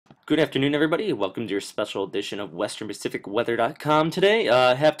Good afternoon, everybody. Welcome to your special edition of WesternPacificWeather.com. Today,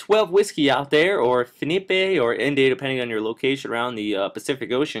 have 12 whiskey out there, or Fanapi, or India, depending on your location around the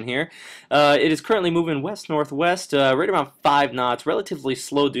Pacific Ocean here. It is currently moving west-northwest, right around 5 knots, relatively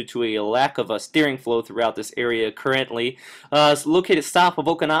slow due to a lack of steering flow throughout this area currently. It's located south of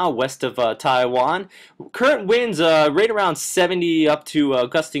Okinawa, west of Taiwan. Current winds right around 70 up to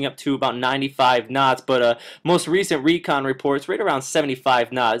gusting up to about 95 knots, but most recent recon reports right around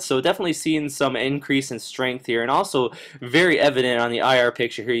 75 knots. So definitely seeing some increase in strength here, and also very evident on the IR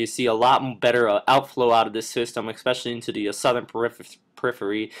picture here. You see a lot better outflow out of this system, especially into the southern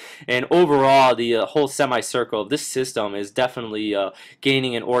periphery, and overall the whole semicircle of this system is definitely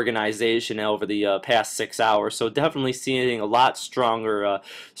gaining an organization over the past 6 hours. So definitely seeing a lot stronger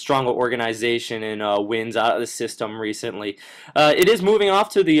organization and winds out of the system recently. It is moving off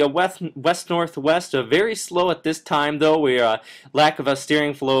to the west-northwest, very slow at this time though. We're lack of a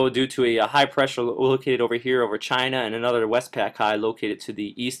steering flow due to a high pressure located over here over China, and another Westpac high located to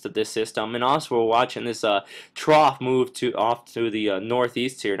the east of this system. And also we're watching this trough move off to the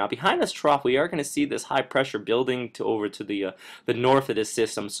northeast here. Now behind this trough we are going to see this high pressure building over to the north of this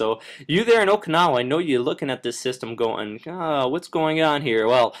system. So you there in Okinawa, I know you're looking at this system going, what's going on here?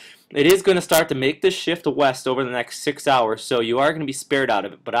 Well, it is going to start to make this shift west over the next 6 hours, so you are going to be spared out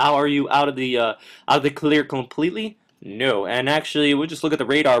of it. But how are you out of the clear completely? No. And actually, we'll just look at the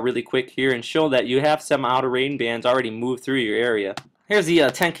radar really quick here and show that you have some outer rain bands already moved through your area. Here's the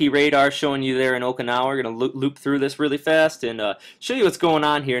Tenki radar showing you there in Okinawa. We're going to loop through this really fast and show you what's going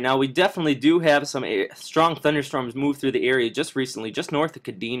on here. Now, we definitely do have some strong thunderstorms move through the area just recently, just north of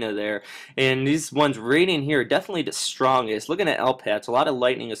Kadena there. And these ones right in here are definitely the strongest. Looking at LPATs, a lot of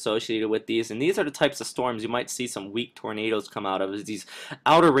lightning associated with these. And these are the types of storms you might see some weak tornadoes come out of, is these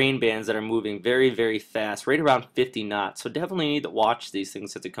outer rain bands that are moving very, very fast, right around 50 knots. So definitely need to watch these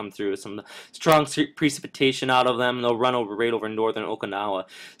things as they come through. Some strong precipitation out of them. They'll run over right over northern Okinawa.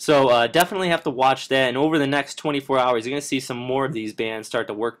 So definitely have to watch that, and over the next 24 hours you're going to see some more of these bands start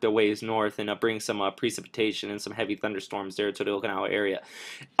to work their ways north and bring some precipitation and some heavy thunderstorms there to the Okinawa area.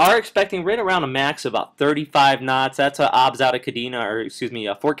 Are expecting right around a max of about 35 knots. That's OBS out of Kadena, or excuse me,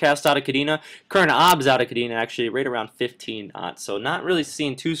 forecast out of Kadena. Current OBS out of Kadena actually right around 15 knots. So not really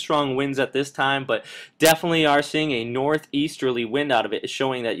seeing too strong winds at this time, but definitely are seeing a northeasterly wind out of it,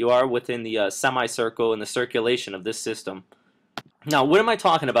 showing that you are within the semicircle and the circulation of this system. Now, what am I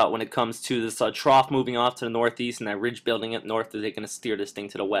talking about when it comes to this trough moving off to the northeast and that ridge building up north that they're going to steer this thing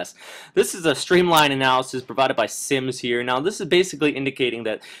to the west? This is a streamline analysis provided by Sims here. Now, this is basically indicating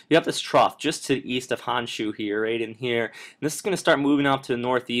that you have this trough just to the east of Honshu here, right in here. And this is going to start moving off to the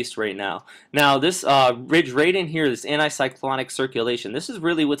northeast right now. Now, this ridge right in here, this anticyclonic circulation, this is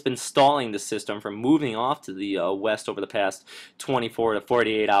really what's been stalling the system from moving off to the west over the past 24 to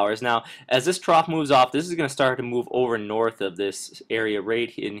 48 hours. Now, as this trough moves off, this is going to start to move over north of this area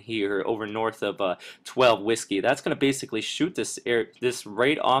right in here, over north of 12 whiskey. That's going to basically shoot this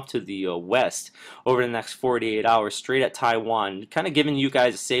right off to the west over the next 48 hours, straight at Taiwan. Kind of giving you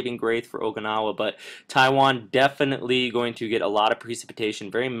guys a saving grace for Okinawa, but Taiwan definitely going to get a lot of precipitation,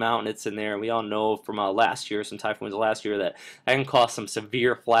 very mountainous in there. We all know from last year, some typhoons last year, that can cause some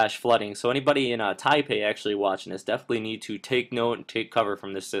severe flash flooding. So anybody in Taipei actually watching this definitely need to take note and take cover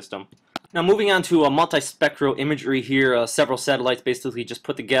from this system. Now moving on to multispectral imagery here, several satellites basically just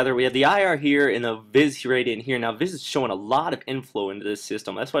put together. We have the IR here and the VIS right in here. Now VIS is showing a lot of inflow into this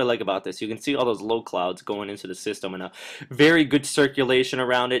system. That's what I like about this. You can see all those low clouds going into the system and a very good circulation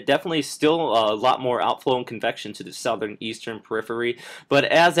around it. Definitely still a lot more outflow and convection to the southern eastern periphery. But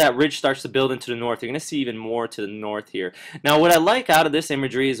as that ridge starts to build into the north, you're going to see even more to the north here. Now what I like out of this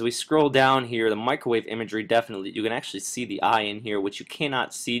imagery is we scroll down here, the microwave imagery definitely, you can actually see the eye in here, which you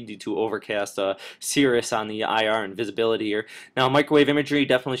cannot see due to overcast cirrus on the IR and visibility here. Now microwave imagery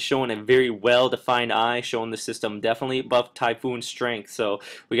definitely showing a very well defined eye, showing the system definitely above typhoon strength. So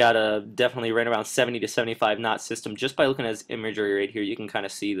we got a definitely right around 70 to 75 knot system. Just by looking at this imagery right here, you can kind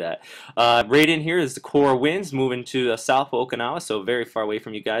of see that. Right in here is the core winds moving to the south of Okinawa, so very far away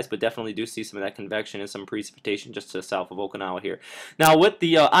from you guys, but definitely do see some of that convection and some precipitation just to the south of Okinawa here. Now what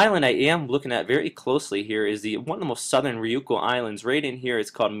the island I am looking at very closely here is one of the most southern Ryuku islands. Right in here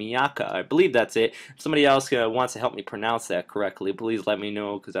it's called Miyaka. I believe that's it. If somebody else wants to help me pronounce that correctly, please let me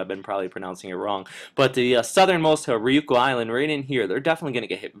know because I've been probably pronouncing it wrong. But the southernmost Ryuku Island, right in here, they're definitely going to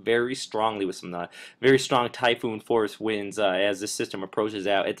get hit very strongly with some very strong typhoon force winds as this system approaches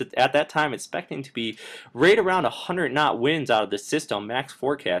out. At that time, expecting to be right around 100 knot winds out of the system, max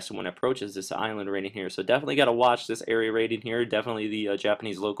forecast when it approaches this island right in here. So definitely got to watch this area right in here. Definitely the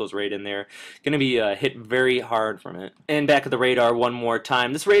Japanese locals right in there. Going to be hit very hard from it. And back at the radar one more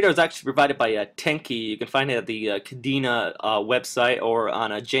time. This radar is actually provided by Tenki. You can find it at the Kadena website, or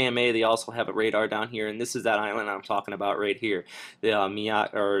on a JMA. They also have a radar down here, and this is that island I'm talking about right here, the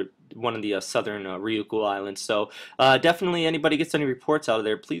Miyake, or one of the southern Ryukyu islands. So definitely, anybody gets any reports out of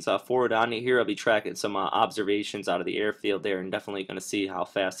there, please forward on it here. I'll be tracking some observations out of the airfield there, and definitely going to see how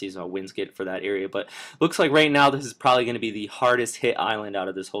fast these winds get for that area. But looks like right now this is probably going to be the hardest hit island out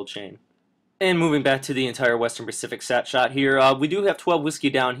of this whole chain. And moving back to the entire Western Pacific sat shot here, we do have 12 whiskey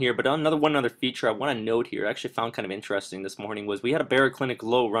down here, but one other feature I want to note here, I actually found kind of interesting this morning, was we had a baroclinic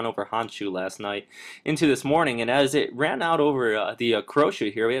low run over Honshu last night into this morning, and as it ran out over the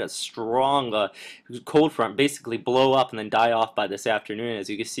Kuroshu here, we had a strong cold front basically blow up and then die off by this afternoon,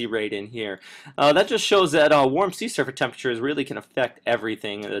 as you can see right in here. That just shows that warm sea surface temperatures really can affect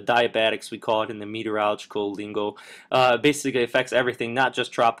everything. The diabetics, we call it in the meteorological lingo, basically affects everything, not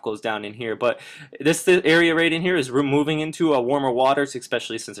just tropicals down in here, but this area right in here is moving into warmer waters,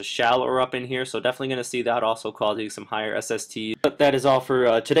 especially since it's shallower up in here, so definitely going to see that also causing some higher SST. But that is all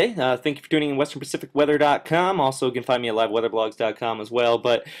for today. Thank you for tuning in WesternPacificWeather.com. Also, you can find me at liveweatherblogs.com as well.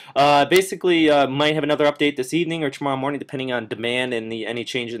 But basically, might have another update this evening or tomorrow morning, depending on demand and any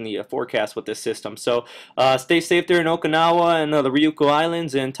change in the forecast with this system. So stay safe there in Okinawa and the Ryukyu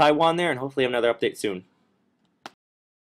Islands and Taiwan there, and hopefully have another update soon.